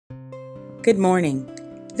Good morning.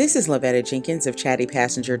 This is Lavetta Jenkins of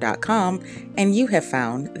chattypassenger.com, and you have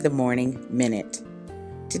found the Morning Minute.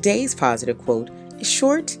 Today's positive quote is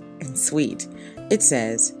short and sweet. It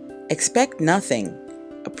says, "Expect nothing,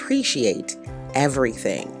 appreciate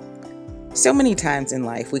everything." So many times in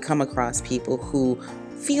life, we come across people who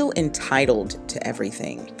feel entitled to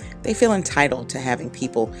everything. They feel entitled to having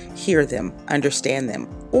people hear them, understand them,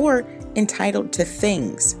 or entitled to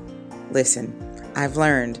things. Listen, I've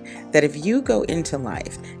learned that if you go into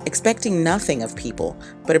life expecting nothing of people,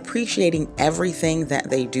 but appreciating everything that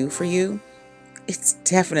they do for you, it's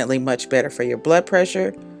definitely much better for your blood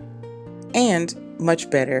pressure and much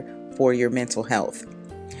better for your mental health.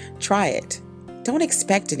 Try it. Don't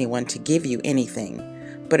expect anyone to give you anything,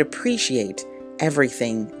 but appreciate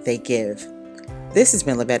everything they give. This has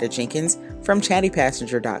been Lavetta Jenkins from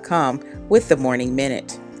chattypassenger.com with the Morning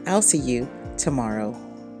Minute. I'll see you tomorrow.